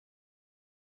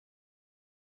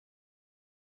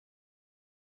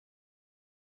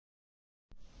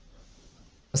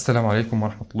السلام عليكم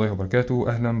ورحمة الله وبركاته.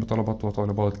 أهلا بطلبة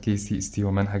وطالبات KCST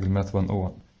ومنهج الماث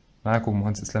 101. معاكم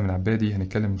مهندس إسلام العبادي.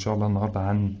 هنتكلم إن شاء الله النهاردة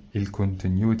عن ال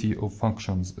Continuity of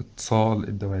Functions، اتصال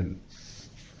الدوال.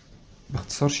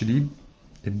 باختصار شديد،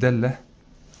 الدالة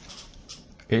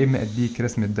يا إما أديك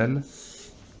رسم الدالة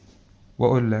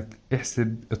وأقول لك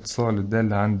احسب اتصال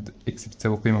الدالة عند x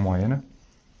بتساوي قيمة معينة،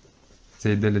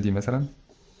 زي الدالة دي مثلا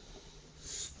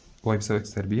y بيساوي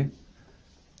x تربيع،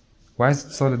 وعايز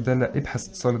اتصال الدالة، ابحث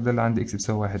اتصال الدالة عند x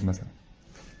بيساوي 1 مثلا.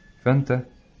 فأنت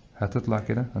هتطلع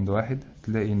كده عند 1،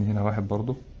 هتلاقي إن هنا 1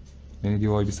 برضه، لأن دي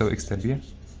y بيساوي x تربيع.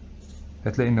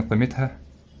 هتلاقي إن قيمتها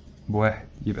بواحد،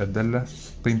 يبقى الدالة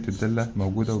قيمة الدالة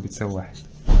موجودة وبتساوي 1.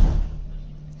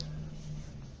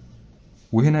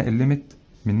 وهنا الليمت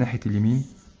من ناحية اليمين،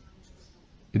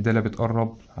 الدالة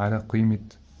بتقرب على قيمة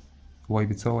y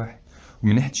بتساوي 1،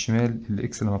 ومن ناحية الشمال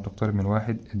الإكس لما بتقترب من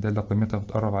 1 الدالة قيمتها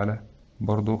بتقرب على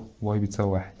برضه y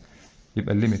بتساوي 1.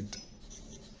 يبقى الليمت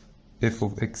f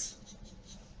of x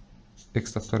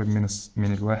تقترب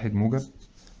من الواحد موجب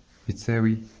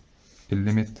بتساوي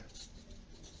الليمت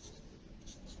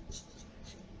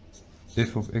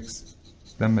f of x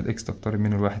لما الإكس تقترب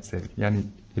من الواحد سالب. يعني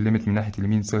الليمت من ناحية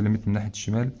اليمين تساوي الليمت من ناحية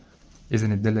الشمال، إذا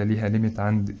الدالة ليها ليميت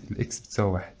عند الإكس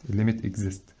بتساوي 1، الليميت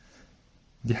إكزيست.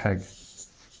 دي حاجة.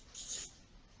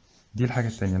 دي الحاجة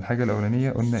التانية. الحاجة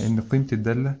الأولانية قلنا إن قيمة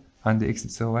الدالة عند إكس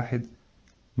بتساوي 1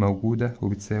 موجودة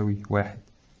وبتساوي 1.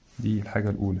 دي الحاجة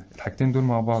الأولى. الحاجتين دول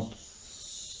مع بعض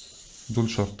دول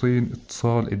شرطين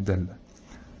اتصال الدالة.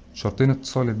 شرطين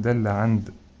اتصال الدالة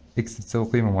عند إكس بتساوي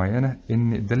قيمة معينة،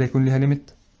 إن الدالة يكون ليها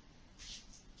ليميت،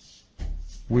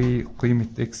 وقيمة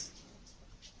إكس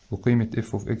وقيمة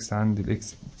f of x عند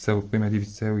الإكس بتساوي القيمة دي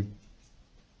بتساوي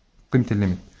قيمة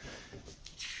الليميت.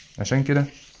 عشان كده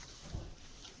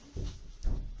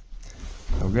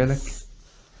لو جالك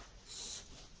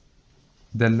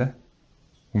دالة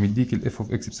ومديك ال f of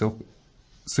x بتساوي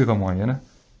صيغة معينة،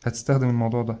 هتستخدم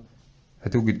الموضوع ده.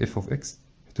 هتوجد f of x،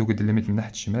 هتوجد الليميت من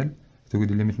ناحية الشمال،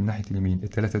 هتوجد الليميت من ناحية اليمين،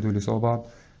 التلاتة دول يساووا بعض،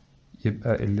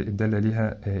 يبقى الدالة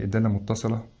ليها الدالة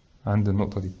متصلة عند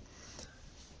النقطة دي.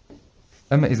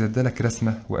 أما إذا ادالك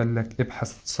رسمة وقال لك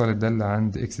ابحث اتصال الدالة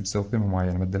عند x بتساوي قيمة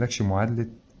معينة، ما ادالكش معادلة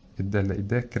الدالة،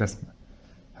 اداك رسمة،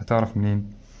 هتعرف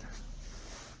منين؟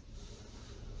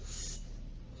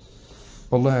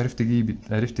 والله عرفت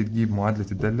تجيب معادلة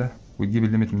الدالة، وتجيب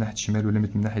الليميت من ناحية الشمال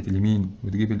والليميت من ناحية اليمين،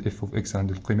 وتجيب ال f of x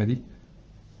عند القيمة دي،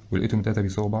 ولقيتهم تلاتة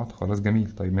بيساووا بعض. خلاص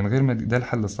جميل. طيب من غير ما ده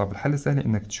الحل الصعب. الحل السهل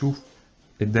إنك تشوف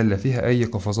الدالة فيها أي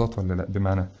قفزات ولا لأ.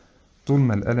 بمعنى طول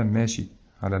ما القلم ماشي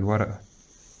على الورقة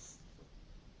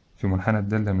في منحنى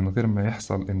الدالة من غير ما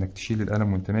يحصل إنك تشيل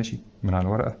القلم وأنت ماشي من على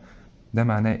الورقة، ده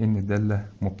معناه إن الدالة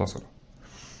متصلة.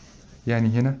 يعني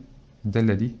هنا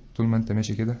الدالة دي طول ما أنت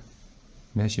ماشي كده،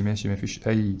 ماشي مفيش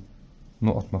أي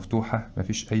نقط مفتوحة،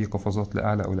 مفيش أي قفزات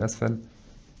لأعلى أو لأسفل،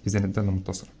 إذا الدالة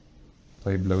متصلة.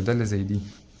 طيب لو دالة زي دي،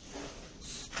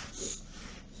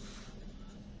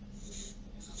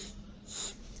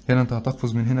 هنا أنت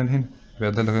هتقفز من هنا لهنا، يبقى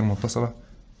الدالة غير متصلة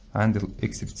عند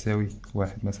الإكس بتساوي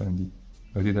 1 مثلا. دي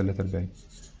لو دي دالة تربيعية،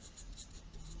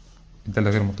 الدالة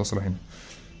غير متصلة هنا.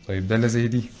 طيب دالة زي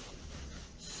دي،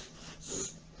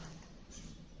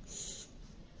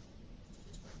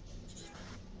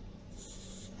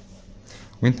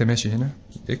 وانت ماشي هنا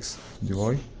اكس دي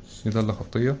واي، دي دالة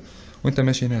خطية، وانت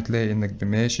ماشي هنا هتلاقي انك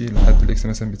ماشي لحد الاكس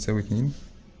مثلا بتساوي 2،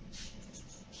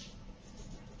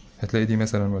 هتلاقي دي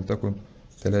مثلا ولتكن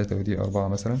 3 ودي 4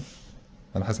 مثلا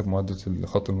على حسب معادلة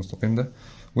الخط المستقيم ده.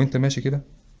 وانت ماشي كده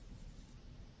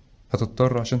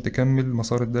هتضطر عشان تكمل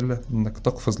مسار الدالة انك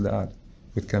تقفز لأعلى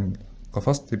وتكمل.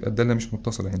 قفزت يبقى الدالة مش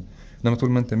متصلة هنا، انما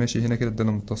طول ما انت ماشي هنا كده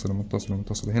الدالة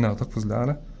متصلة. هنا هتقفز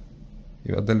لأعلى،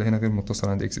 يبقى الدالة هنا غير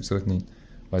متصلة عند اكس بتساوي 2،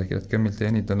 بعد كده تكمل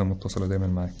تاني الدالة متصلة دايما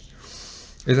معاك.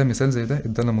 إذا مثال زي ده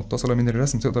الدالة متصلة من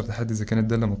الرسم تقدر تحدد إذا كانت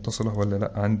الدالة متصلة ولا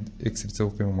لأ عند إكس بتساوي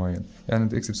قيمة معينة. يعني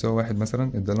عند إكس بتساوي 1 مثلا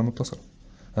الدالة متصلة،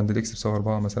 عند الإكس بتساوي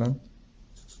 4 مثلا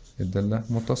الدالة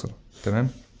متصلة. تمام.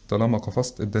 طالما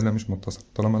قفزت الدالة مش متصلة،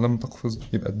 طالما لم تقفز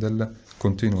يبقى الدالة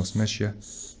continuous ماشية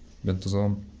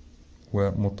بانتظام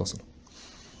ومتصلة.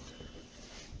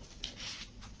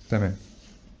 تمام.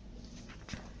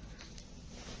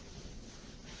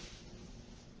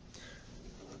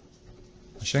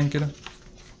 عشان كده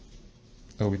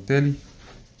أو بالتالي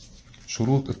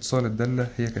شروط اتصال الدالة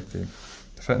هي كالتالي.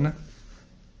 اتفقنا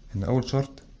إن أول شرط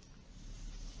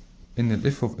إن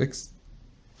ال f of x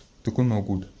تكون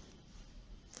موجودة.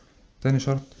 تاني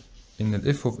شرط إن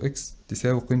ال f of x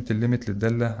تساوي قيمة الليميت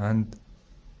للدالة عند،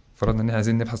 فرضنا إن احنا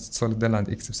عايزين نبحث اتصال الدالة عند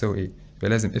x بتساوي ايه، يبقى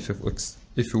لازم f of x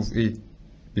f of a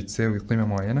بتساوي قيمة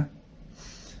معينة،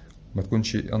 ما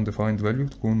تكونش undefined value،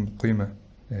 تكون قيمة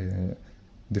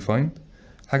defined.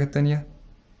 الحاجة التانية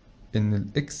ان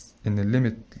الاكس، ان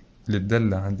الليميت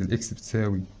للدالة عند الاكس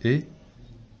بتساوي a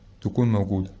تكون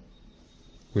موجودة،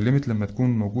 والليميت لما تكون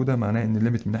موجودة معناه ان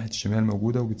الليميت من ناحية الشمال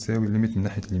موجودة وبتساوي الليميت من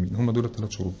ناحية اليمين. هما دول الثلاث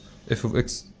شروط. f of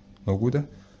x موجودة،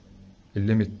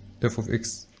 الليميت f of x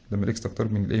لما الاكس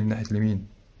تقترب من الاي من ناحية اليمين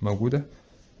موجودة،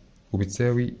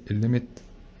 وبتساوي الليميت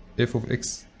f of x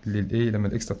للاي لما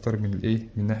الاكس تقترب من الاي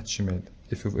من ناحية الشمال،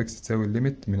 f of x تساوي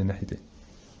الليميت من الناحيتين.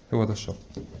 هو ده الشرط.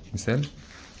 مثال،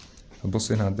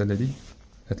 هتبص هنا على الدالة دي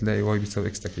هتلاقي y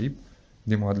بتساوي x تكعيب،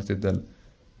 دي معادلة الدالة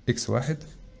x واحد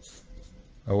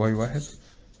أو y واحد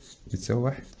بتساوي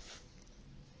واحد.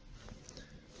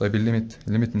 طيب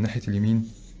الليميت من ناحية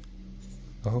اليمين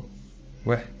أهو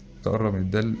واحد، تقرب من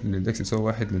الدالة للإكس بتساوي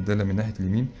واحد للدالة من ناحية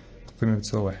اليمين القيمة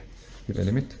بتساوي واحد، يبقى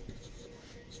ليميت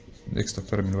الإكس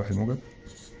تقترب من الواحد موجب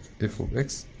f of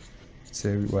x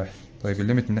تساوي واحد. طيب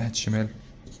الليميت من ناحية الشمال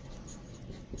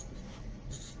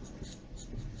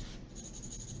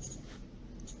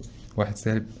واحد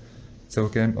سالب تساوي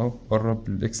كام؟ قرب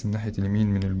الإكس من ناحية اليمين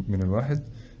من الواحد،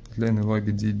 هتلاقي إن الواي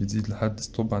بتزيد لحد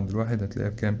ستوب عند الواحد، هتلاقيها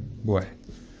بكام؟ بواحد.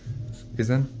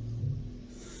 إذا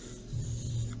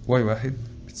واي واحد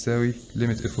بتساوي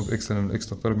ليميت اف اوف اكس لما الاكس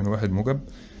تقترب من الواحد موجب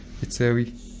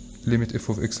بتساوي ليميت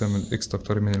اف اوف اكس لما الاكس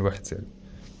تقترب من الواحد سالب.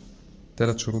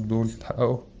 التلات شروط دول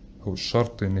اتحققوا، أو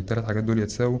الشرط إن التلات حاجات دول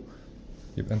يتساووا،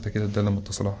 يبقى أنت كده الدالة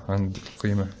متصلة عند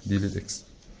القيمة دي للإكس.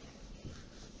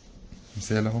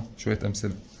 مثال أهو، شوية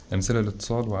أمثلة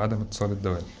للاتصال وعدم اتصال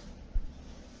الدوال.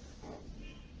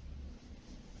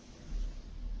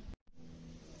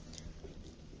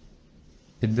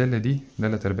 الدالة دي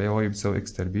دالة تربيعية واي بتساوي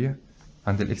اكس تربيع،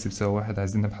 عند الاكس بتساوي واحد،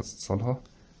 عايزين نبحث اتصالها.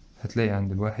 هتلاقي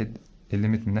عند الواحد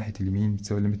الليميت من ناحية اليمين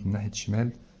بتساوي الليميت من ناحية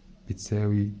الشمال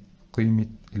بتساوي قيمة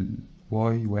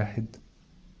الواي واحد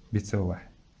بتساوي واحد.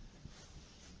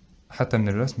 حتى من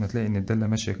الرسم هتلاقي ان الدالة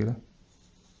ماشية كده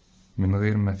من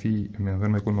غير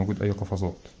ما يكون موجود اي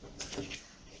قفزات.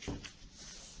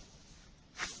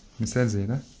 مثال زي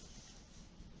ده،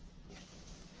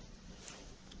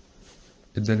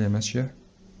 الدالة ماشية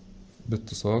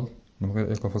باتصال من غير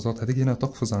اي قفزات، هتيجي هنا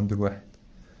تقفز عند الواحد،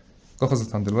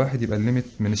 قفزت عند الواحد، يبقى الليميت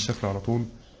من الشكل على طول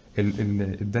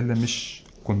الدالة مش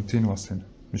كونتينوس هنا،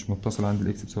 مش متصلة عند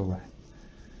الاكس بتساوي واحد.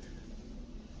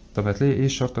 طب هتلاقي ايه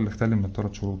الشرط اللي اختل من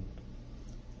الثلاث شروط؟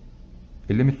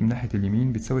 الليميت من ناحية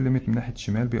اليمين بتساوي الليميت من ناحية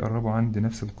الشمال بيقربوا عند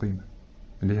نفس القيمة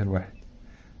اللي هي الواحد،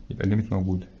 يبقى الليميت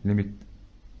موجودة. ليميت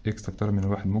اكس تقترب من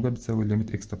الواحد موجب بتساوي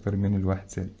الليميت اكس تقترب من الواحد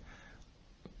سالب،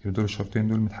 يبقى دول الشرطين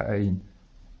دول متحققين.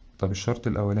 طب الشرط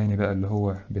الأولاني بقى اللي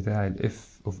هو بتاع ال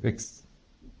f of x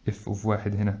f of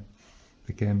واحد هنا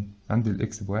بكام؟ عند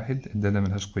الاكس بواحد، الدالة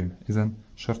ملهاش قيمة، إذا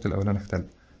الشرط الأولاني اختل،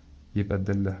 يبقى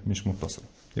الدالة مش متصلة.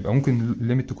 يبقى ممكن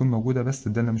الليميت تكون موجودة بس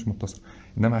الدالة مش متصلة،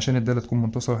 إنما عشان الدالة تكون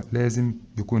متصلة لازم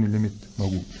يكون الليميت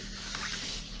موجود.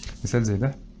 مثال زي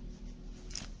ده،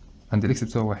 عند الاكس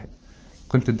بتساوي واحد،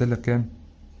 قيمة الدالة بكام؟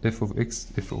 f of x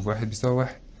f of واحد بيساوي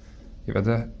واحد، يبقى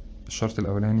ده الشرط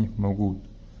الأولاني موجود.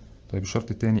 طيب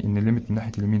الشرط التاني إن الليميت من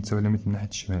ناحية اليمين تساوي الليميت من ناحية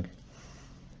الشمال.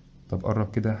 طب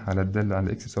قرب كده على الدالة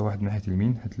على اكس بيساوي واحد من ناحية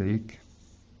اليمين، هتلاقيك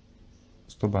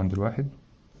ستوب عند الواحد،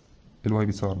 الواي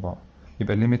بيساوي أربعة،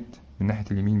 يبقى الليميت من ناحية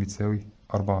اليمين بتساوي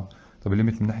أربعة. طب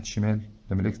الليميت من ناحية الشمال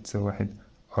لما الاكس تساوي واحد،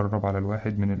 قرب على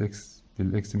الواحد من الاكس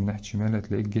للاكس من ناحية الشمال،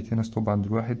 هتلاقيك جيت هنا ستوب عند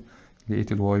الواحد،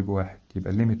 لقيت الواي بواحد،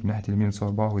 يبقى الليميت من ناحية اليمين بتساوي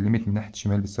أربعة والليميت من ناحية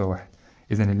الشمال بتساوي واحد،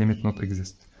 إذا الليميت نوت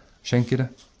اكزيست. عشان كده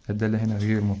الدالة هنا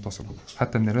غير متصلة.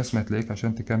 حتى من الرسم هتلاقيك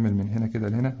عشان تكمل من هنا كده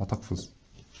لهنا هتقفز،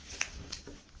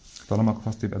 طالما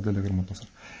قفزت يبقى الدالة غير متصلة.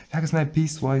 في حاجة اسمها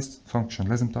بيس وايز فانكشن،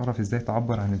 لازم تعرف ازاي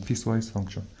تعبر عن البيس وايز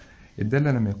فانكشن.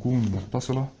 الدالة لما يكون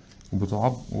متصلة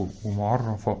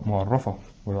ومعرفة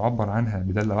ويعبر عنها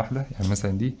بدالة واحدة، يعني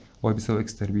مثلا دي واي بيساوي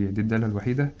اكس تربيع، دي الدالة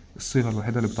الوحيدة، الصيغة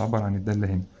الوحيدة اللي بتعبر عن الدالة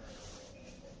هنا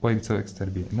واي بتساوي اكس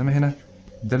تربيع. انما هنا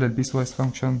الدالة البيس وايز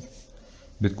فانكشن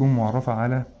بتكون معرفة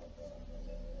على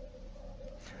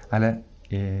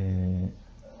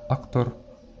أكتر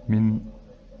من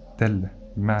دالة،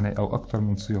 بمعنى أو أكتر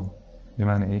من صيغة.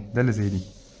 بمعنى إيه؟ دالة زي دي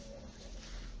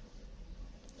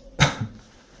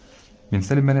من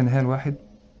سالب ما لا نهاية لواحد،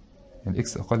 يعني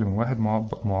إكس أقل من واحد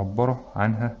معبرة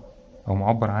عنها أو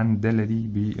معبر عن الدالة دي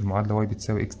بالمعادلة واي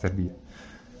بتساوي إكس تربيع،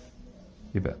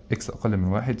 يبقى إكس أقل من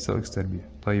واحد تساوي إكس تربيع.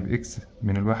 طيب إكس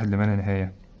من الواحد لما لا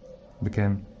نهاية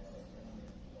بكام؟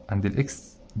 عند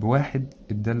الإكس بواحد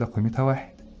الدالة قيمتها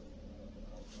واحد،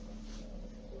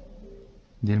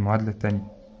 دي المعادلة التانية،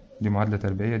 دي معادلة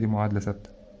تربيعية، دي معادلة ثابتة.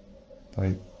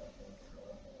 طيب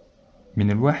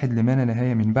من الواحد لما لا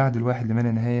نهاية، من بعد الواحد لما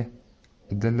لا نهاية،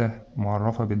 الدالة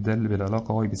معرفة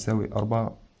بالعلاقة واي بتساوي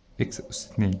أربعة إكس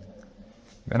أس اتنين،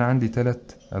 يبقى أنا عندي 3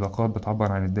 علاقات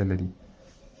بتعبر عن الدالة دي،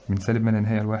 من سالب ما لا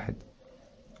نهاية لواحد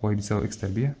y بيساوي x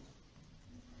تربيع،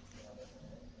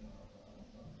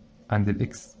 عند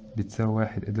الإكس بتساوي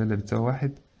واحد الدالة بتساوي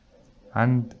واحد،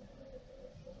 عند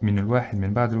من الواحد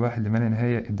من بعد الواحد لما لا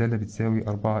نهاية الدالة بتساوي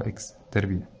 4x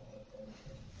تربيع.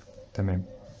 تمام،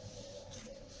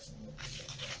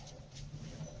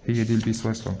 هي دي البيس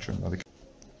وايز فانكشن. بعد كده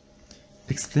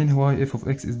explain why f of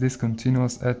x is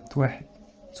discontinuous at واحد.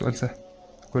 سؤال سهل،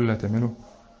 كل اللي هتعمله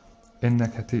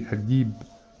انك هتجيب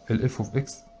ال f of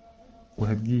x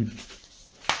وهتجيب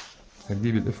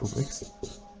ال f of x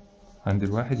عند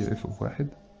الواحد، يبقى f of واحد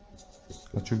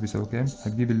هتشوف بيساوي كام،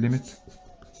 هتجيب الليميت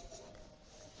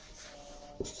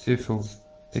f of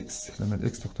x لما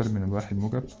ال x تقترب من الواحد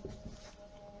موجب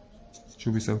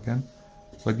تشوف بيساوي كام،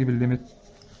 وهتجيب الليميت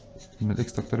لما ال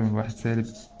x تقترب من الواحد سالب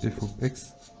f of x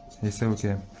هيساوي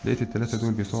كام. لقيت التلاتة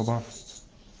دول بيساوي بعض،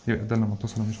 يبقى الدالة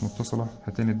متصلة مش متصلة،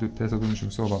 هتلاقي التلاتة دول مش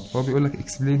بيساوي بعض. هو بيقول لك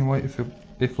explain why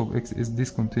f of x is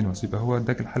discontinuous، يبقى هو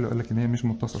اداك الحل وقال لك ان هي مش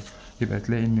متصلة، يبقى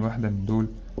هتلاقي ان واحدة من دول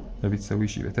ما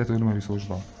بتساويش، يبقى التلاتة دول ما بيساويش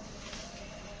بعض.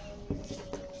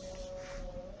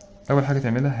 أول حاجة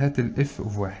تعملها هات ال f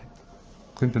of واحد،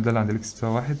 قيمة الدالة عند الإكس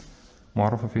بتساوي واحد،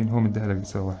 معرفة فين، هو مديها لك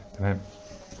بتساوي واحد. تمام،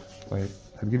 طيب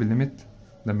هتجيب الليميت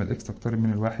لما الإكس تقترب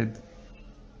من الواحد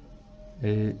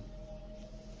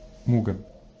موجب،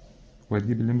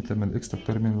 وهتجيب الليميت لما الإكس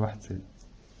تقترب من الواحد سالب.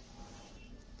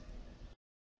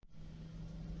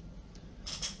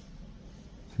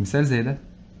 في مثال زي ده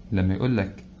لما يقول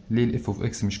لك ليه ال f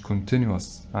of x مش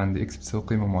continuous عند x بتساوي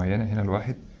قيمة معينة هنا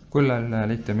الواحد، كل اللي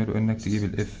عليك تعمله إنك تجيب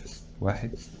ال f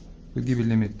واحد وتجيب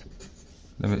الليميت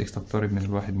لما ال x تقترب من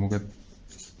الواحد موجب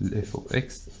ال f of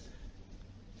x،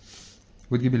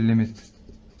 وتجيب الليميت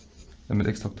لما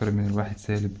ال x تقترب من الواحد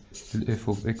سالب ال f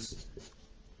of x،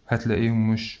 هتلاقيهم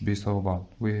مش بيساووا بعض،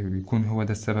 وبيكون هو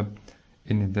ده السبب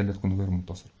إن الدالة تكون غير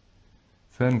متصلة.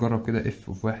 فنجرب كده f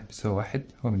of واحد بيساوي واحد،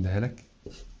 هو مديها لك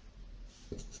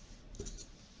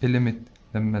الليميت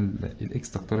لما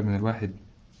الاكس تقترب من الواحد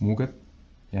موجب،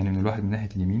 يعني من الواحد من ناحية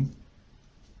اليمين،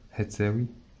 هتساوي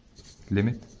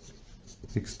ليميت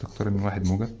اكس تقترب من الواحد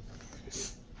موجب.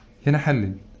 هنا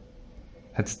حلل،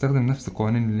 هتستخدم نفس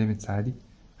قوانين الليميتس عادي،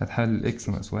 هتحلل اكس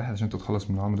ناقص واحد عشان تتخلص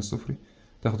من العامل الصفري،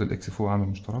 تاخد الاكس فوق عامل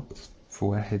مشترك في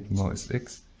واحد ناقص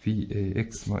اكس في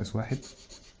اكس ناقص واحد،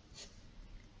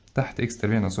 تحت اكس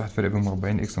تربيع ناقص واحد فرق بين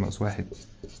مربعين اكس ناقص واحد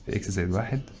في اكس زائد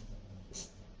واحد،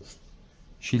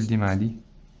 شيل دي مع دي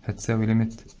هتساوي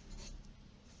ليميت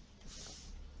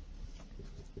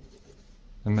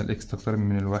لما الاكس تقترب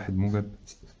من الواحد موجب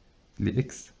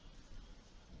لإكس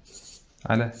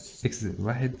على إكس زائد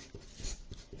واحد،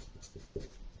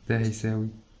 ده هيساوي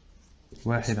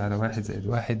واحد على واحد زائد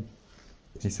واحد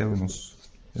هيساوي نص.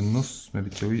 النص ما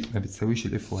بتساويش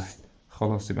الإف واحد،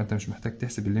 خلاص يبقى أنت مش محتاج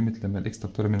تحسب الليميت لما الإكس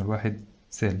تقترب من الواحد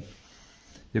سالب،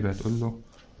 يبقى هتقول له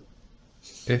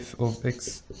f of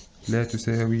x لا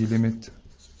تساوي ليميت،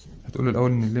 هتقول له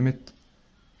الأول إن الليميت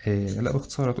لا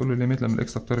باختصار هتقول له الليميت لما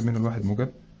الإكس تقترب من الواحد موجب،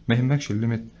 ما يهمكش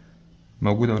الليميت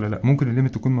موجودة ولا لأ، ممكن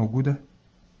الليميت تكون موجودة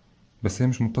بس هي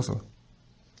مش متصلة.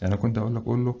 يعني أنا كنت أقول لك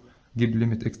قول له جيب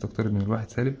ليميت إكس تقترب من الواحد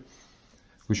سالب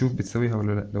وشوف بتساويها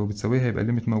ولا لأ، لو بتساويها يبقى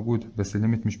الليميت موجودة بس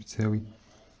الليميت مش بتساوي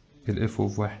الإف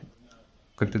أوف واحد،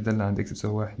 قيمة الدالة عند إكس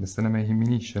بتساوي واحد. بس أنا ما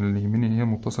يهمنيش، أنا اللي يهمني إن هي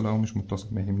متصلة أو مش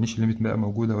متصلة، ما يهمنيش الليميت بقى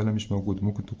موجودة ولا مش موجودة،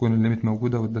 ممكن تكون الليميت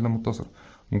موجودة والدالة متصلة،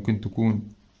 ممكن تكون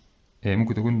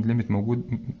الليميت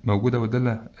موجودة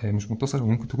والدالة مش متصلة،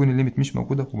 وممكن تكون الليميت مش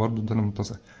موجودة وبرضه الدالة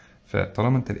متصلة.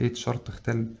 فطالما أنت لقيت شرط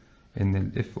اختل إن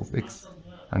الإف أوف إكس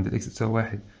عند الإكس بتساوي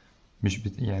واحد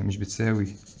مش بتساوي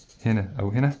هنا أو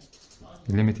هنا،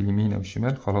 الليميت اليمين أو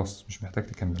الشمال، خلاص مش محتاج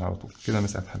تكمل على طول كده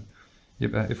مسألة حل.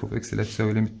 يبقى f of x لا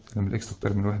تساوي ليميت لما الاكس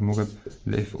تقترب من واحد موجب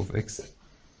ل f of x،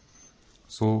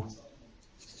 so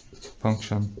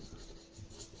function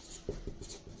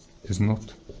is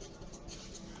not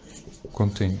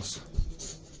continuous.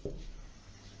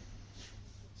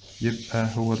 يبقى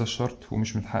هو ده الشرط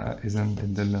ومش متحقق، إذا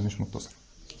الدالة مش متصلة.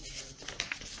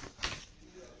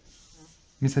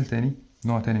 مثال تاني،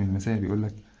 نوع تاني من المسائل بيقول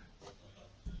لك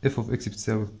f of x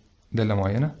بتساوي دالة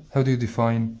معينة، how do you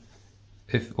define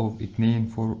f of 2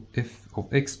 for f of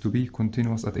x to be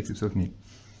continuous at x بتساوي 2.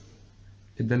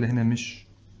 الدالة هنا مش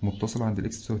متصلة عند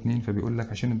الإكس بتساوي 2، فبيقول لك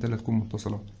عشان الدالة تكون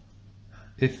متصلة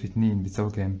f2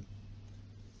 بتساوي كام؟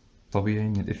 طبيعي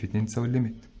إن ال f2 تساوي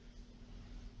الليميت.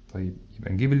 طيب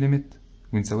يبقى نجيب الليميت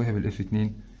ونساويها بال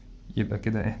f2، يبقى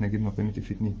كده إحنا جبنا قيمة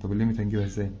f2. طب الليميت هنجيبها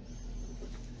إزاي؟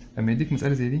 أما يديك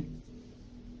مسألة زي دي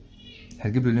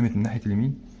هتجيب له الليميت من ناحية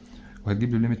اليمين وهتجيب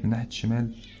له الليميت من ناحية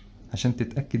الشمال عشان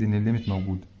تتأكد إن الليميت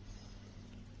موجود.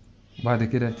 وبعد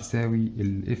كده تساوي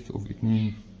ال f of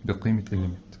 2 بقيمة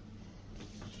الليميت.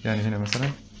 يعني هنا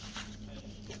مثلا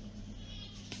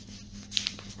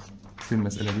في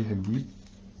المسألة دي هتجيب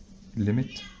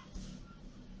ليميت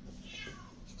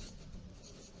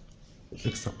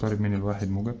x تقترب من الواحد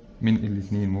موجب من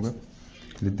الاتنين موجب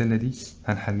للدالة دي.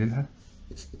 هنحللها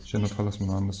عشان نتخلص من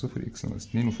معامل الصفر، x ناقص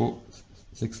 2 وفوق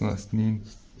x ناقص 2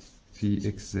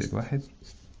 في x زائد 1.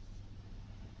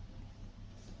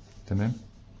 تمام.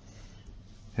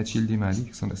 هتشيل دي مع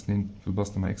دي، x ناقص 2 في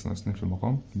البسط مع x ناقص 2 في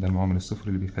المقام، ده المعامل الصفر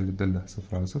اللي بيخلي الدالة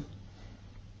صفر على صفر.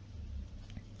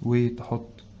 وتحط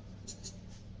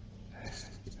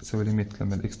تساوي ليميت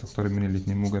لما الإكس تقترب من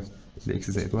الاتنين موجب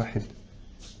لإكس زائد 1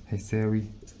 هيساوي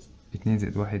 2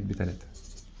 زائد 1 بتلاتة.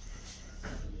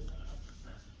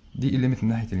 دي الليميت من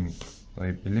ناحية اليمين.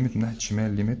 طيب الليميت من ناحية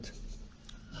الشمال، ليميت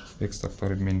إكس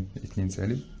تقترب من 2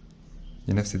 سالب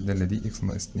لنفس الدالة دي إكس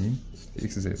ناقص 2 في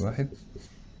إكس زائد 1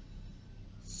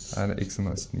 على إكس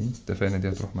ناقص 2. اتفقنا دي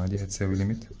هتروح مع دي، هتساوي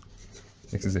ليميت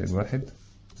إكس زائد 1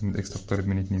 لما الإكس تقترب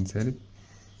من 2 سالب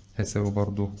هتساوي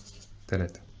برضو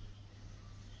 3.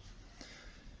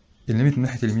 الليميت من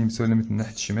ناحية اليمين بتساوي الليميت من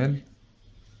ناحية الشمال.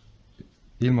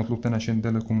 ايه المطلوب تاني عشان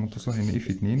الدالة تكون متصلة؟ ان اف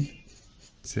 2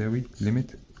 تساوي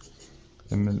ليميت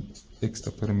لما اكس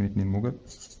تقترب من 2 موجب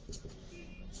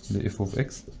لاف اوف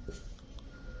اكس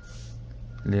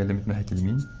اللي هي الليميت ناحية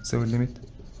اليمين تساوي الليميت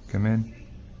كمان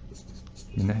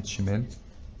من ناحية الشمال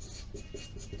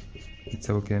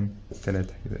بتساوي كام؟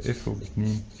 3. يبقى اف اوف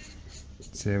 2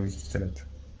 تساوي 3.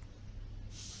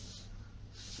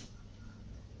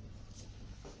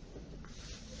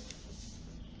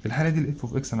 في الحالة دي الاف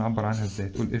اوف اكس هنعبر عنها ازاي؟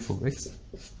 تقول اف اوف اكس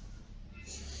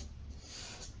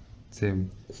تساوي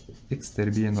اكس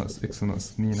تربيع ناقص اكس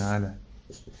ناقص 2 على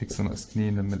اكس ناقص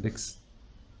 2 لما الاكس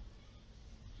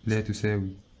لا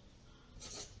تساوي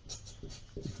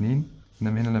 2، انما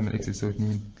هنا لما الاكس بتساوي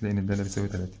 2 تلاقي ان الدالة بتساوي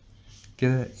 3.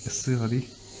 كده الصيغة دي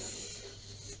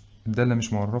الدالة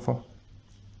مش معرفة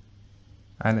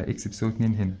على اكس بتساوي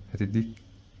 2 هنا هتديك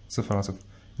صفر على صفر،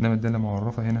 انما الدالة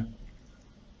معرفة هنا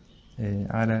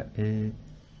على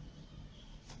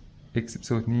اكس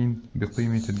بتساوي 2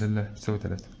 بقيمة الدالة بتساوي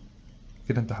 3.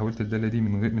 كده انت حولت الدالة دي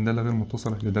من دالة غير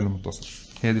متصلة لدالة متصلة.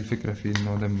 هي دي الفكرة في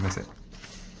النوع ده من المسائل.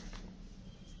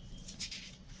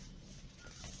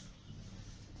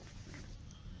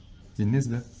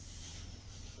 بالنسبة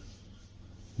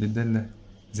للدالة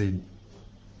زي دي،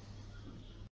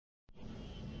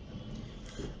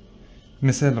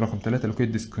 مثال رقم 3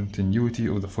 locate discontinuity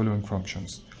of the following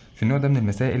functions. في النوع ده من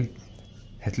المسائل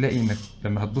هتلاقي انك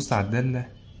لما هتبص على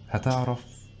الدالة هتعرف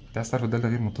انت عايز تعرف الدالة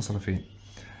غير متصلة فين.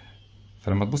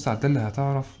 فلما تبص على الدالة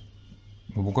هتعرف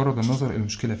بمجرد النظر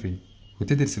المشكلة فين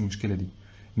وتدرس المشكلة دي.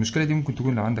 المشكلة دي ممكن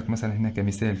تكون لو عندك مثلا هنا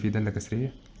كمثال في دالة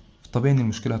كسرية، طبيعي ان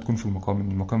المشكلة هتكون في المقام،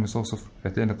 ان المقام يساوي صفر،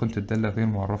 فهتلاقي ان قيمة الدالة غير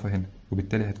معرفة هنا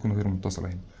وبالتالي هتكون غير متصلة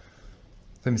هنا.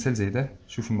 فمثال زي ده،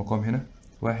 شوف المقام هنا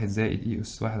 1 زائد اي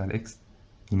اس 1 على اكس.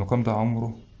 المقام ده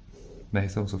عمره ما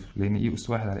هيساوي صفر، لان اي اس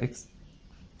 1 على اكس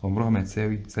عمرها ما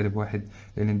هتساوي سالب 1،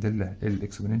 لان الدالة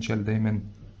الاكسبوننشال دايما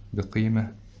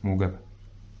بقيمة موجبة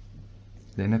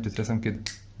لانها بتترسم كده.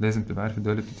 لازم تبقى عارف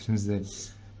الدالة بتترسم ازاي.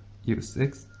 اي اس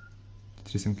اكس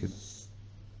تترسم كده،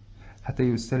 حتى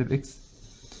اي اس سالب اكس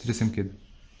تترسم كده.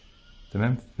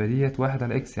 تمام. فديت 1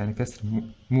 على اكس يعني كسر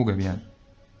موجب، يعني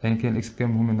ايا كان الاكس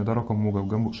بكام، المهم ان ده رقم موجب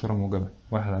وجنبه اشاره موجبه.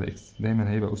 1 على اكس دايما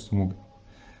هيبقى اس موجب،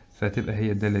 فتبقى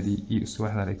هي الداله دي اي اس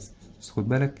 1 على اكس. بس خد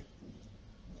بالك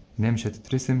ان هي مش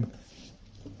هتترسم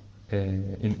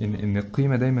ان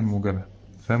القيمه دايما موجبه،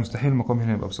 فمستحيل المقام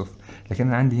هنا يبقى بصفر. لكن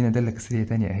انا عندي هنا داله كسريه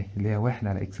تانية اهي اللي هي 1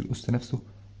 على اكس، الاس نفسه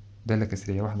داله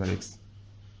كسريه 1 على اكس.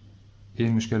 ايه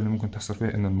المشكله اللي ممكن تحصل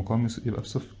فيها؟ ان المقام يبقى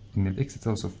بصفر، ان الاكس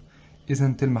تساوي صفر.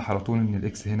 اذا تلمح على طول ان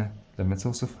الاكس هنا لما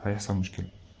تساوي صفر هيحصل مشكله،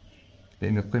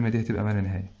 لان القيمه دي هتبقى ما لا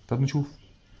نهايه. طب نشوف.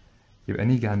 يبقى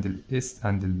نيجي عند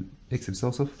عند الاكس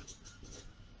بيساوي صفر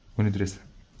وندرسها.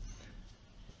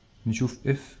 نشوف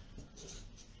اف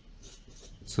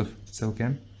صفر تساوي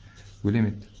كام،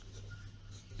 وليميت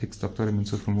اكس تقترب من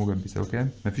صفر موجب بيساوي كام،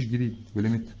 مفيش جديد،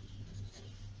 وليميت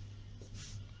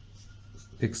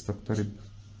اكس تقترب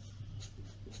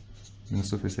من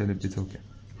صفر سالب بيساوي كام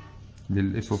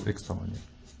للاف اوف اكس طبعا. يعني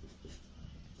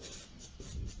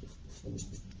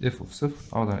اف اوف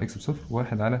صفر اعوض عن اكس بصفر،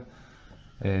 1 على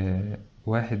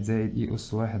 1 زائد اي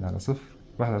اس 1 على صفر.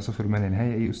 1 على صفر ما لا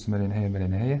نهاية، اي اس ما لا نهاية ما لا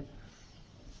نهاية،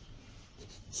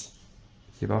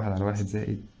 يبقى 1 على 1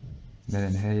 زائد ما لا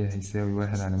نهاية هيساوي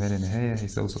 1 على ما لا نهاية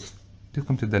هيساوي صفر. دي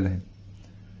قيمة الدالة هنا.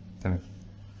 تمام.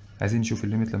 عايزين نشوف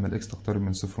الليميت لما الاكس تقترب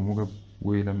من صفر موجب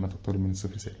ولما تقترب من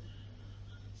صفر سالب.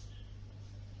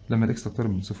 لما الاكس تقترب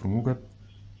من صفر موجب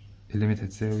الليميت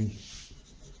هتساوي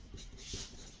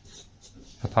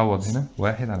هتعوض هنا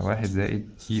 1/1 زائد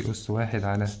إي أس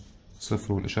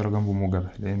 1/0 والإشارة جنبه موجبة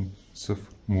لأن 0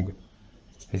 موجب،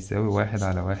 هيساوي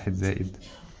 1/1 زائد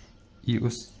إي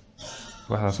أس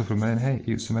 1/0 ما لا نهاية،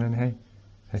 إي أس ما لا نهاية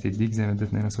هتديك زي ما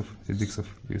ادتنا هنا 0 هتديك 0،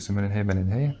 إي أس ما لا نهاية ما لا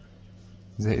نهاية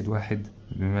زائد 1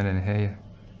 بما لا نهاية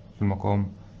في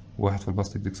المقام، 1 في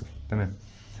البسط يديك 0. تمام.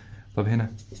 طب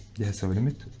هنا دي هتساوي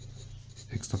ليميت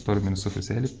إكس تقترب من الصفر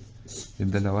سالب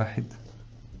الدالة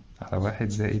 1/1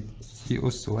 زائد إي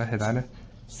أس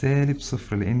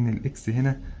 1/-0، لأن الإكس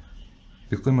هنا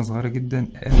بقيمة صغيرة جدا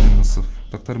أقل من الصفر،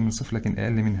 تقترب من الصفر لكن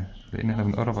أقل منها، لأن احنا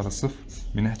بنقرب على الصفر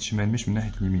من ناحية الشمال مش من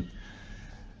ناحية اليمين.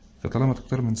 فطالما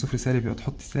تقترب من صفر سالب يبقى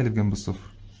تحط السالب جنب الصفر.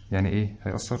 يعني إيه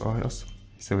هيأثر؟ هيأثر.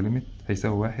 يساوي ليميت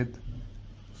هيساوي 1.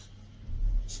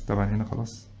 طبعا هنا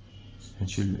خلاص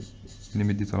هنشيل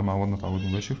الليميت دي طالما عوضنا تعويض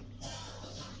مباشر.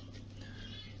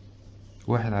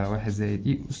 1/1 زائد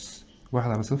إي أس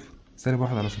 1/0 سالب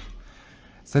 1/0.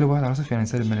 سالب 1/0 يعني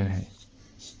سالب ما لا نهاية.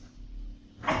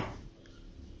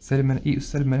 سالب ما إي أس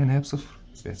سالب ما لا نهاية بصفر،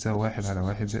 بيساوي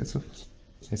 1/1 زائد 0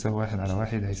 هيساوي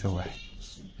 1/1 هيساوي 1.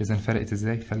 إذا فرقت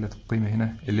إزاي؟ خلت القيمة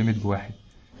هنا الليميت ب1.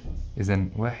 إذا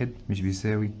 1 مش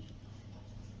بيساوي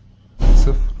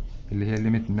 0 اللي هي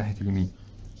الليميت من ناحية اليمين،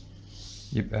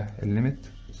 يبقى الليميت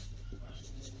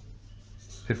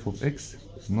f of x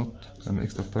not لما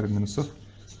x تقترب من الصفر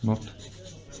not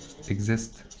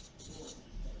exist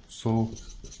so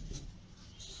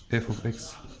f of x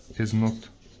is not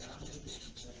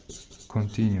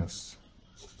continuous.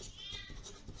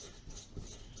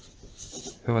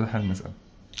 هو ده حل المسألة.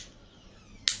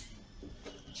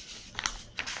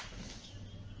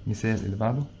 مثال اللي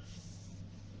بعده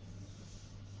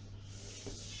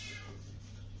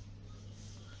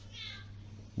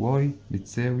y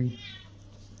بتساوي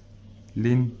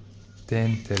لين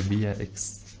تان تربيع x.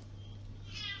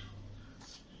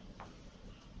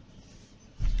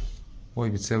 y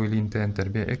بتساوي لين تان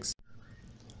تربيع x.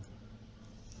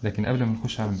 لكن قبل ما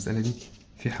نخش على المسألة دي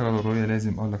في حاجة ضرورية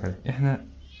لازم أقول لك عليها.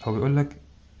 هو بيقول لك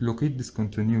locate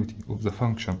discontinuity of the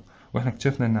function، واحنا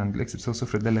اكتشفنا ان عند الاكس بتساوي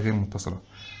 0 الدالة غير متصلة.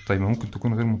 طيب ما ممكن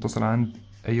تكون غير متصلة عند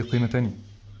أي قيمة تانية.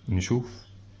 نشوف.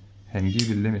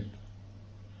 هنجيب الليميت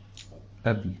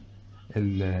قبل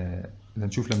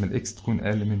هنشوف لما الاكس تكون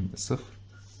أقل من الصفر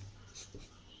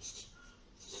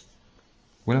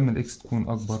ولما الاكس تكون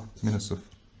أكبر من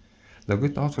الصفر. لو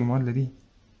جيت تقعد في المعادلة دي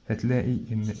هتلاقي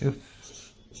إن f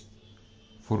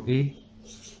for a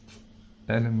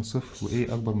أقل من الصفر و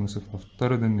a أكبر من الصفر.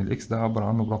 هفترض إن الإكس ده عبر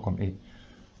عنه برقم a.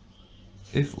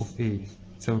 f of a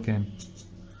تساوي كام؟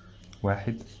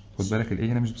 1. خد بالك ال a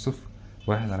هنا مش بصفر.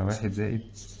 1/1 زائد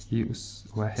e أس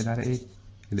 1/a.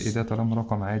 ال a ده طالما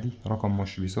رقم عادي، رقم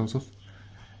مش بيساوي صفر،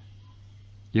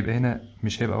 يبقى هنا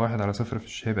مش هيبقى 1/0،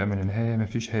 مش هيبقى من النهاية،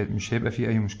 مش هيبقى فيه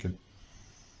أي مشكلة.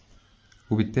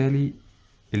 وبالتالي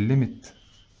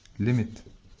الليميت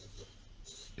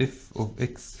f of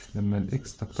x لما ال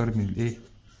x تقترب من ال a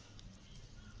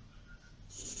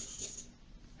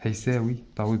هيساوي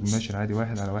تعويض مباشر عادي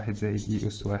 1/1 زائد e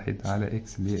أس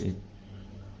 1/x اللي هي a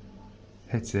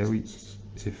هتساوي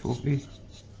f of a.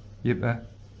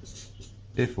 يبقى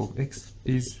f of x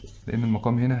is، لأن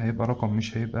المقام هنا هيبقى رقم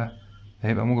مش هيبقى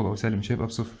موجب أو سالب، مش هيبقى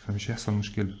بصفر، فمش هيحصل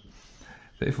مشكلة.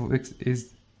 ف f of x is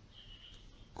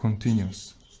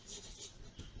continuous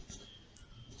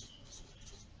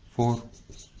for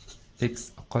x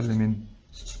أقل من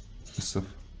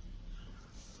الصفر.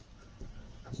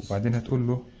 وبعدين هتقول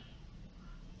له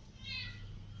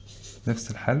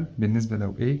نفس الحل بالنسبة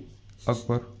لو a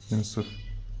أكبر من الصفر.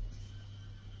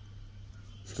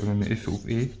 تقول له إن f of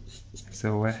a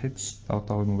يساوي 1 أو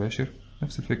تعويض مباشر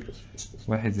نفس الفكرة،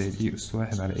 1 زائد e أس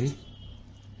 1/a.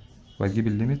 وهتجيب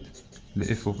الليميت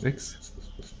ل f of x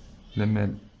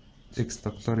لما x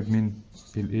تقترب من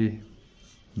ال a،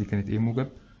 دي كانت a موجب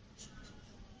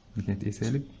دي كانت a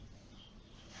سالب،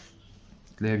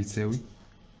 تلاقيها بتساوي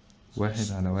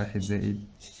 1/1 زائد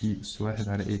e أس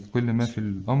 1/a. كل ما في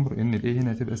الأمر إن ال a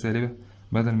هنا هتبقى سالبة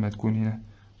بدل ما تكون هنا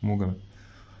موجبة،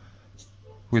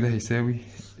 وده هيساوي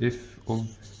f of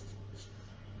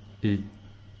a.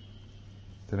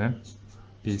 تمام.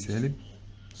 a سالب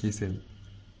a سالب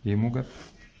a موجب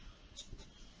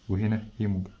وهنا a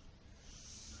موجب.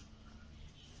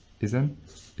 إذا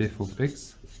f of x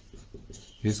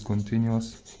is continuous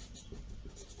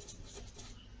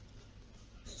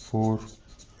for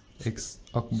x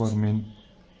أكبر من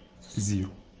 0.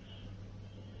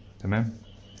 تمام.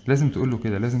 لازم تقول له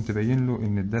كده، لازم تبين له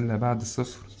إن الدالة بعد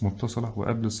الصفر متصلة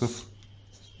وقبل الصفر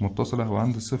متصلة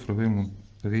وعند الصفر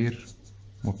غير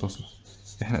متصلة.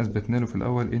 احنا اثبتنا له في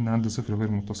الاول ان عند الصفر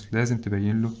غير متصل، لازم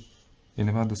تبين له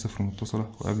ان بعد الصفر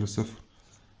متصلة وقبل الصفر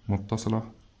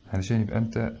متصلة علشان يبقى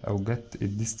انت اوجدت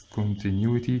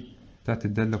الديسكونتينيوتي بتاعت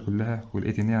الدالة كلها،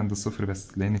 ولقيت ان هي عند الصفر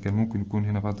بس، لان كان ممكن يكون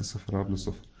هنا بعد الصفر او قبل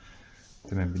الصفر.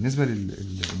 تمام. بالنسبة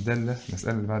للدالة،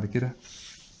 المسألة اللي بعد كده،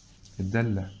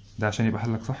 الدالة ده عشان يبقى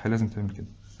حلك صح لازم تعمل كده،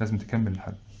 لازم تكمل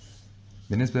الحل.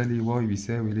 بالنسبة لي y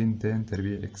بيساوي لين تان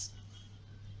تربيع x،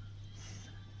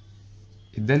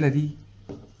 الدالة دي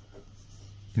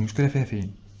المشكلة فيها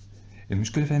فين؟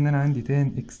 المشكلة فيها ان انا عندي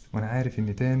تان x، وانا عارف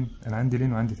ان تان، انا عندي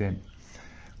لين وعندي تان،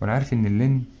 وانا عارف ان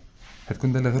اللين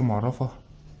هتكون دالة غير معرفة.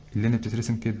 اللين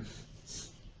بتترسم كده،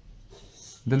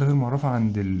 دالة غير معرفة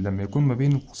عند لما يكون ما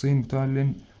بين القوسين بتوع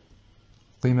اللين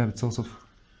قيمة بتساوي صفر.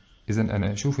 اذا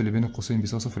انا اشوف اللي بين القوسين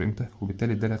بيساوي صفر امتى،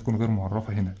 وبالتالي الدالة هتكون غير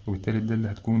معرفة هنا، وبالتالي الدالة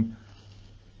هتكون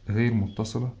غير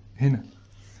متصلة هنا.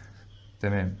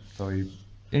 تمام. طيب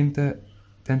امتى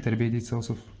تان تربيع دي تساوي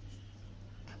صفر؟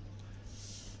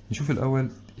 نشوف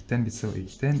الاول التان بتساوي ايه.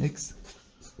 تان اكس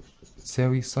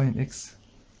تساوي ساين اكس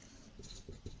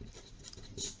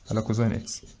على كوزين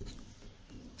اكس.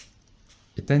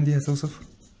 التان دي هتساوي صفر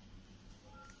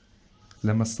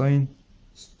لما الساين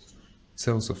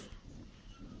تساوي صفر.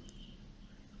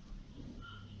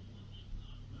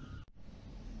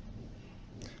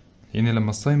 يعني لما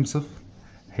الساين بصفر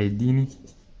هيديني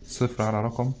صفر على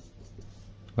رقم،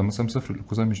 لما الساين بصفر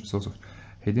الكوزين مش بيساوي صفر،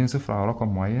 هيديني صفر على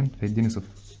رقم معين، فيديني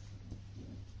صفر.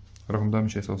 الرقم ده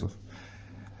مش هيساوي صفر.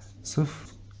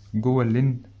 صفر جوه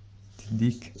اللين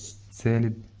تديك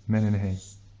سالب ما لا نهاية.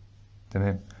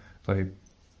 تمام. طيب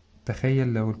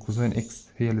تخيل لو الكوزين اكس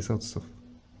هي اللي ساوت الصفر،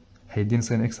 هيديني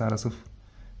ساين اكس على صفر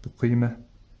بقيمة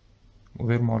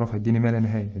غير معرفة، هيديني ما لا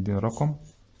نهاية، هيديني رقم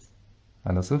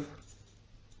على صفر،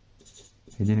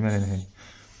 هيديني ما لا نهاية.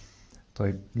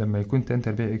 طيب لما يكون تان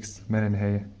تربيع اكس ما لا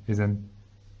نهاية، إذا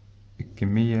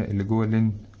الكمية اللي جوه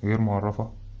اللين غير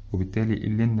معرفة، وبالتالي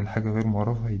اللين الحاجة غير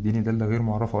معرفة هيديني دالة غير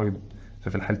معرفة أيضا.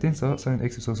 ففي الحالتين سواء ساين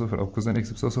اكس بيساوي صفر أو كوزين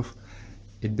اكس بيساوي صفر،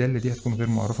 الدالة دي هتكون غير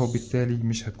معرفة، وبالتالي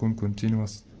مش هتكون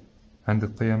كونتينوس عند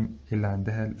القيم اللي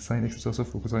عندها ساين اكس بيساوي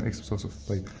صفر وكوزين اكس بيساوي صفر.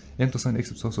 طيب امتى ساين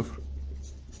اكس بيساوي صفر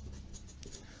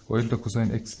وامتى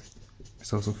كوزين اكس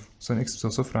بيساوي صفر؟ ساين اكس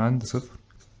بيساوي صفر عند صفر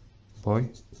باي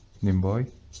 2 باي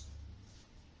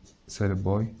سالب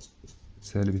باي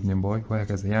سالب 2 باي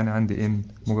وهكذا، يعني عندي ان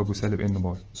موجب وسالب ان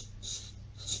باي.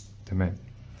 تمام.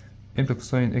 امتى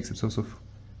كوساين اكس بيساوي صفر؟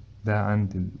 ده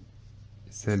عند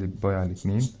السالب باي على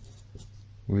 2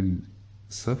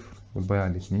 والصفر والباي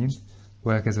على 2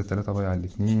 وهكذا، 3 باي على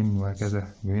 2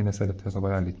 وهكذا، وهنا سالب 3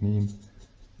 باي على 2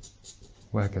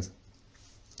 وهكذا.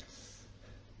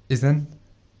 إذن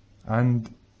عند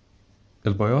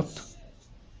البايات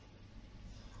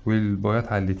والبايات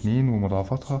على الاتنين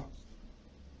ومضاعفاتها،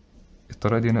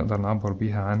 الطريقة دي نقدر نعبر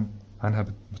بيها عنها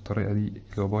بالطريقة دي، اللي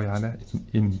هو باي على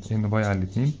ان باي على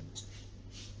الاتنين.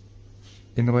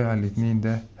 ان باي على الاتنين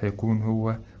ده هيكون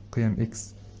هو قيم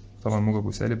اكس، طبعا موجب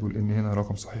وسالب، والان هنا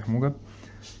رقم صحيح موجب.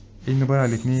 ان باي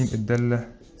على الاتنين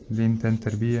الدالة لين تان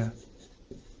تربيع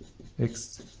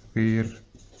اكس غير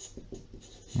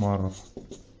معرفة.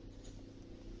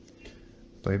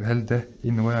 طيب هل ده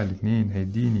ان باي على الاتنين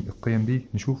هيديني القيم دي؟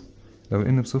 نشوف. لو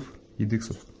الان بصفر يديك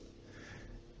صفر،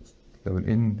 لو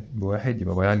الان بواحد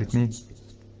يبقى باي على الاتنين،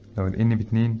 لو الان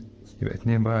باتنين يبقى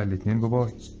 2 باي على الاتنين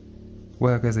بباي،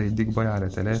 وهكذا يديك باي على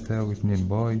 3 واتنين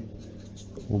باي،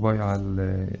 وباي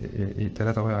على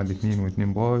 3 باي على الاتنين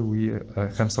واتنين باي،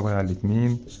 و5 باي على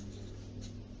الاتنين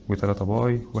و3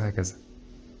 باي، وهكذا.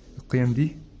 القيم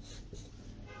دي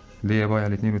اللي هي باي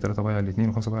على 2 و3 باي على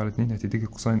 2 و5 باي على 2 هتديك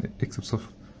الكوساين اكس بصفر،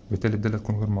 وبالتالي الدالة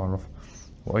تكون غير معرفة.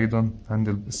 وأيضا عند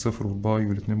الصفر والباي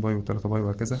والاتنين باي والتلاتة باي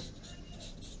وهكذا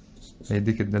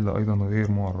هيديك الدالة أيضا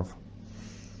غير معرفة.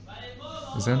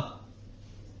 إذن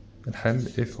الحل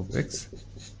f of x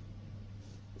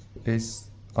is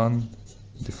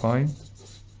undefined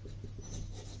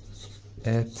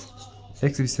at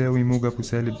x بيساوي موجب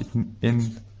وسالب n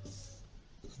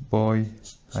باي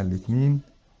على الاتنين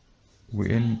و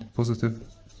n positive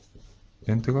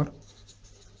integer.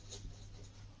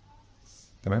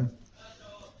 تمام.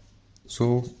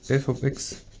 so f of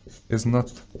x is not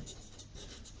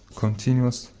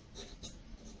continuous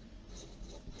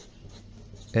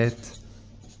at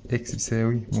x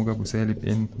بيساوي موجب وسالب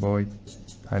n باي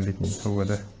على الاتنين. هو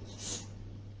ده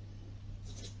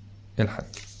الحل.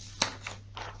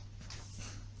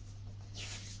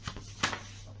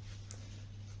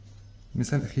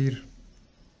 مثال أخير،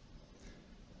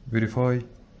 verify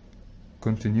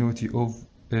continuity of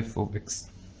f of x.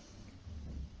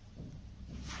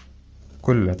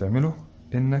 كل اللي هتعمله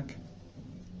إنك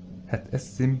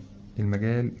هتقسم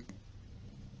المجال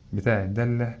بتاع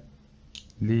الدالة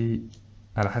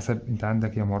على حسب انت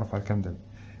عندك هي معرفة على كام دالة.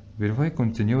 verify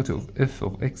continuity of f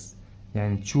of x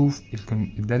يعني تشوف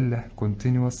الدالة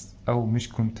continuous أو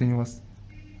مش continuous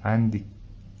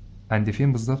عند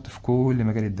فين بالظبط في كل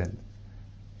مجال الدالة.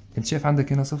 انت شايف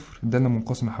عندك هنا صفر، الدالة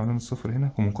منقسمة حوالين الصفر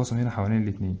هنا ومنقسمة هنا حوالين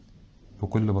الاتنين.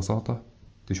 بكل بساطة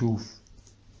تشوف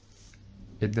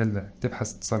الدالة،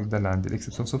 تبحث اتصال الدالة عند الإكس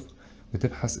بتساوي صفر،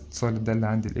 وتبحث اتصال الدالة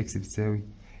عند الإكس بتساوي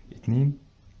 2،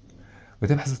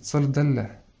 وتبحث اتصال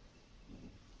الدالة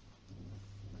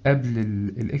قبل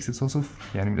الإكس بتساوي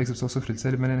صفر، يعني من الإكس بتساوي صفر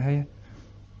لسالب ما لا نهاية،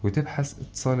 وتبحث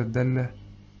اتصال الدالة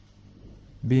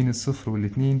بين الصفر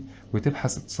والاتنين،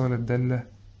 وتبحث اتصال الدالة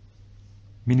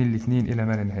من الاتنين إلى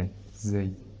ما لا نهاية.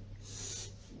 ازاي؟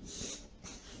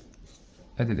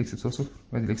 ادي الإكس بتساوي صفر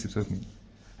وادي الإكس بتساوي 2،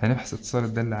 هنبحث اتصال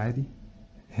الدالة عادي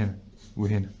هنا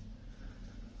وهنا،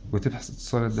 وتبحث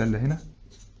اتصال الدالة هنا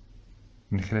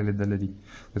من خلال الدالة دي،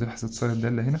 وتبحث اتصال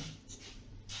الدالة هنا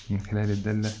من خلال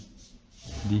الدالة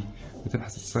دي،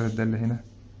 وتبحث اتصال الدالة هنا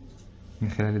من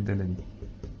خلال الدالة دي.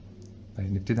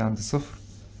 طيب نبتدي عند الصفر،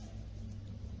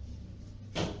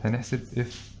 هنحسب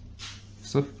اف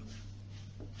صفر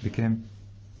بكام؟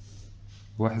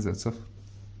 بواحد زائد صفر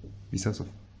بيساوي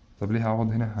صفر. طب ليه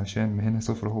هقعد هنا؟ عشان ما هنا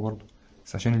صفر اهو برضه،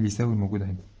 بس عشان اللي يساوي الموجودة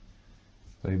هنا.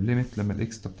 طيب ليميت لما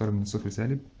الاكس تقترب من الصفر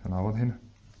سالب، هنعوض هنا،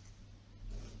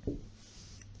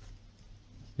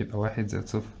 يبقى واحد زائد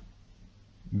صفر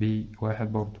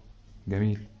بواحد برضه.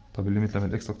 جميل. طب الليميت لما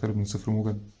الاكس تقترب من صفر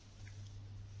موجب،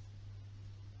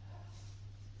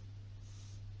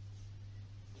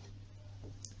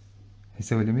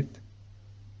 هيساوي ليميت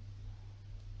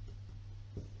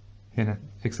هنا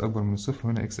اكس اكبر من الصفر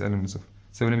وهنا اكس اقل من الصفر،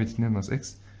 يساوي ليميت 2 ناقص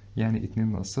اكس، يعني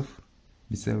 2 ناقص صفر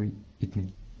بيساوي 2.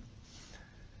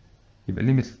 يبقى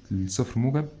ليميت للصفر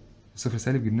موجب، الصفر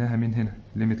سالب جبناها من هنا،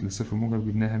 ليميت للصفر موجب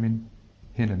جبناها من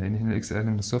هنا، لان هنا الاكس اقل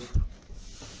من الصفر،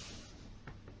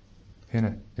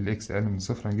 هنا الاكس اقل من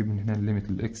الصفر، هنجيب من هنا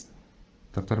الليميت للاكس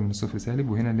تقترب من الصفر سالب،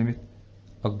 وهنا الليميت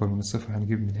اكبر من الصفر،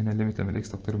 هنجيب من هنا الليميت لما الاكس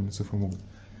تقترب من الصفر موجب.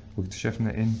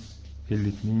 واكتشفنا ان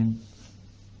الاتنين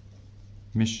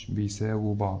مش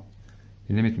بيساووا بعض،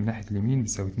 الليميت من ناحية اليمين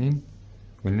بيساوي 2،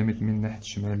 والليميت من ناحية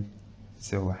الشمال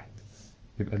بيساوي 1.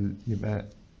 يبقى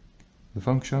the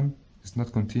function is not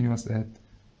continuous at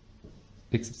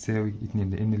x بتساوي 2،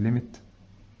 لأن الليميت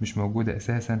مش موجودة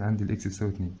أساسا عند ال x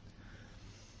بتساوي 2.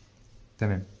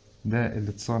 تمام، ده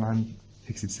الاتصال عند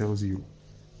x بتساوي 0،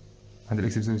 عند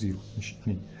ال x بتساوي 0 مش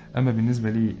 2. أما بالنسبة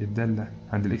للدالة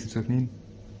عند ال x بتساوي 2،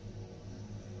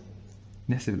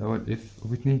 نحسب الأول f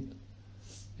of 2.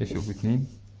 f of 2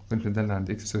 قيمة الدالة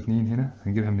عند x بتساوي 2 هنا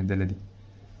هنجيبها من الدالة دي،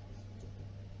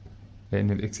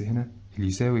 لأن الإكس هنا اللي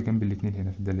يساوي جنب الاتنين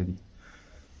هنا في الدالة دي.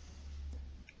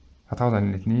 هتعوض عن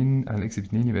الاتنين، عن الإكس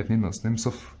باتنين، يبقى 2 ناقص 2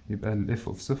 صفر، يبقى الإف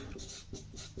أوف صفر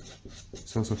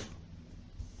يساوي صفر.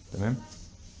 تمام،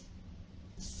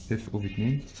 إف أوف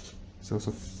 2 يساوي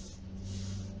صفر.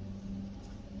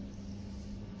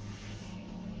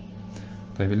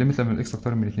 طيب الليميت لما الإكس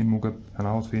أكتر من 2 موجب،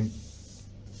 هنعوض فين؟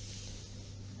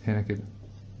 هنا كده،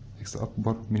 إكس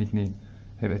أكبر من 2،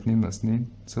 هيبقى 2 ناقص 2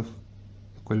 صفر،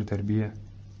 كل تربيع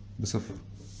بصفر.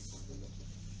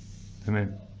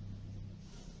 تمام،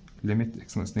 ليميت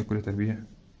إكس ناقص 2 كل تربيع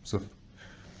بصفر.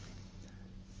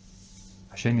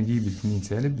 عشان نجيب الاتنين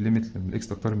سالب، ليميت لما الإكس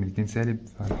تقترب من 2 سالب،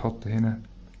 هنحط هنا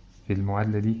في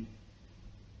المعادلة دي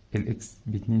الإكس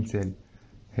ب2 سالب،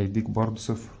 هيديك برضه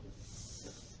صفر.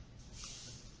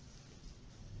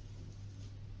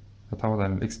 هتعوض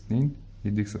على الإكس 2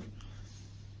 يديك صفر.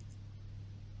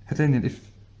 هتلاقي إن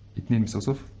الإف 2 بيساوي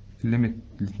صفر، الليميت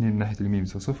الاتنين من ناحية اليمين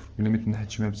بيساوي صفر، والليميت من ناحية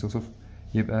الشمال بيساوي صفر،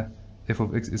 يبقى f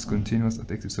of x is continuous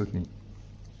at x بيساوي 2.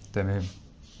 تمام،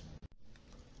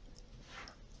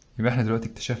 يبقى احنا دلوقتي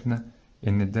اكتشفنا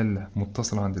إن الدالة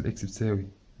متصلة عند الإكس بتساوي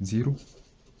 0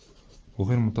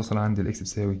 وغير متصلة عند الإكس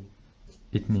بتساوي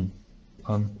 2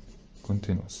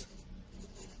 uncontinuous.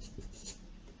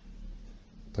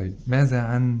 طيب ماذا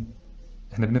عن،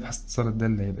 احنا بنبحث اتصال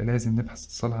الدالة، يبقى لازم نبحث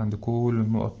اتصالها عند كل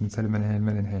النقط من سالب ما لا نهاية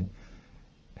لما لا نهاية.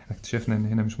 احنا اكتشفنا ان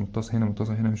هنا مش متصل، هنا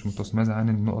متصل، هنا مش متصل. ماذا عن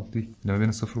النقط دي اللي ما بين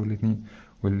الصفر والاتنين،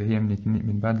 واللي هي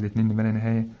من بعد الاتنين لما لا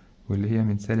نهاية، واللي هي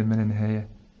من سالب ما لا نهاية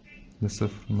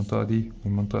للصفر، المنطقة دي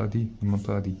والمنطقة دي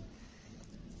والمنطقة دي.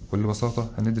 بكل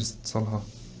بساطة هندرس اتصالها،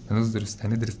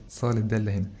 هندرس اتصال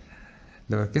الدالة هنا.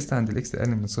 لو ركزت عند الإكس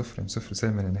أقل من صفر، من صفر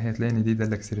سالب ما لا نهاية، تلاقي إن دي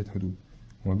دالة كسيرة حدود،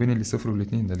 وما بين اللي صفر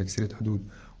والاتنين دالة كسيرة حدود،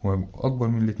 وأكبر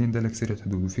من الاتنين دالة كسيرة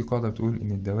حدود. وفي قاعدة بتقول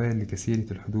إن الدوال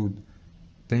لكثيرة الحدود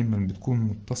دايما بتكون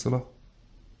متصلة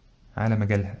على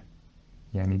مجالها،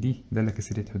 يعني دي دالة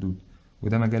كثيرة حدود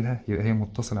وده مجالها، يبقى هي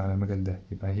متصلة على المجال ده،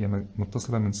 يبقى هي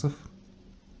متصلة من صفر،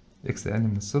 إكس أقل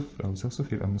من الصفر أو يساوي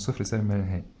صفر، يبقى من صفر سالب ما لا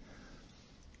نهاية،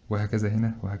 وهكذا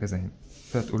هنا وهكذا هنا.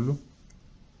 فتقول له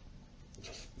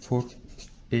for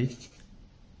a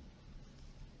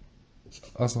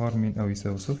أصغر من أو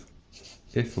يساوي صفر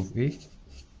f of a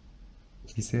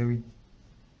يساوي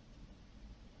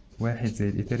 1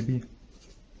 زائد a تربيع،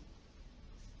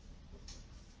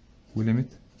 وليميت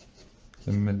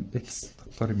لما ال x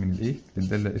تقترب من ال a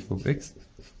للدالة f of x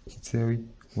تساوي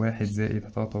 1 زائد،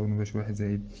 هتقطع ونبقاش 1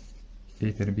 زائد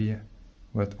a تربيع،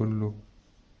 وهتقول له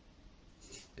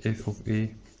f of a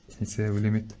يساوي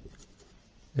ليميت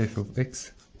f of x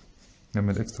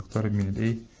لما ال x تقترب من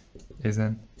ال a،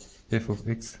 إذن f of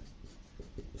x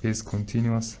is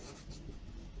continuous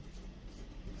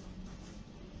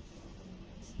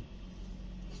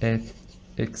at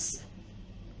x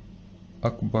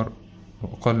أكبر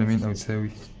أو أقل من أو يساوي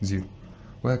 0.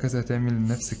 وهكذا تعمل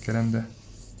نفس الكلام ده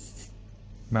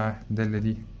مع الدالة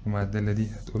دي ومع الدالة دي.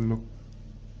 هتقول له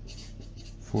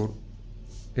for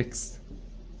x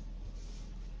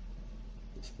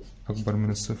أكبر من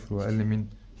الصفر وأقل من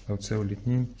أو تساوي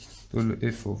الاتنين، تقول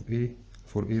له f of a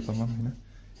for a طبعا هنا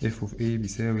f of a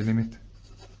بيساوي limit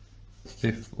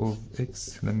f of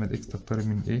x لما ال x تقترب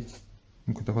من a،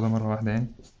 ممكن تاخدها مرة واحدة يعني،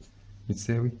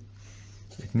 بتساوي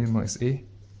 2 ناقص a.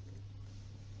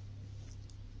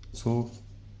 so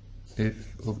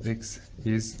f of x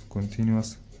is continuous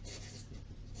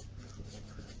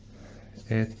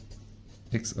at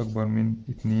x أكبر من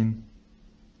 2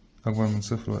 أكبر من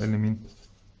صفر وأقل من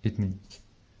 2.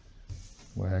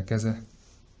 وهكذا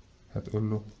هتقول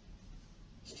له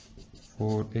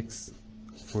for x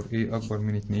for a أكبر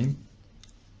من 2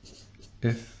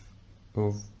 f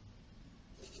of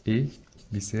a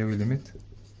بيساوي limit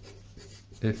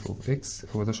f of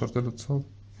x. هو ده شرط الاتصال،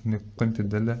 إن قيمة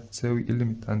الدالة تساوي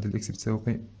الليميت عند ال x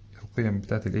بتساوي القيم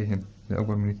بتاعة ال a هنا اللي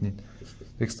أكبر من 2.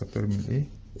 x تقترب من ال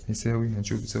a يساوي،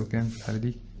 هنشوف بتساوي كام في الحالة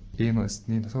دي، a ناقص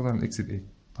 2. هتعوض عن ال x ب a،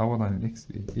 تعوض عن ال x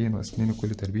ب a ناقص 2 الكل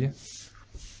تربيع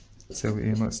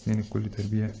تساوي a ناقص 2 الكل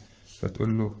تربيع.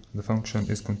 فتقول له the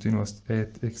function is continuous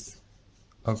at x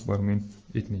أكبر من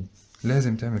 2.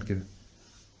 لازم تعمل كده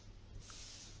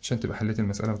عشان تبقى حليت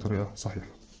المسألة بطريقة صحيحة.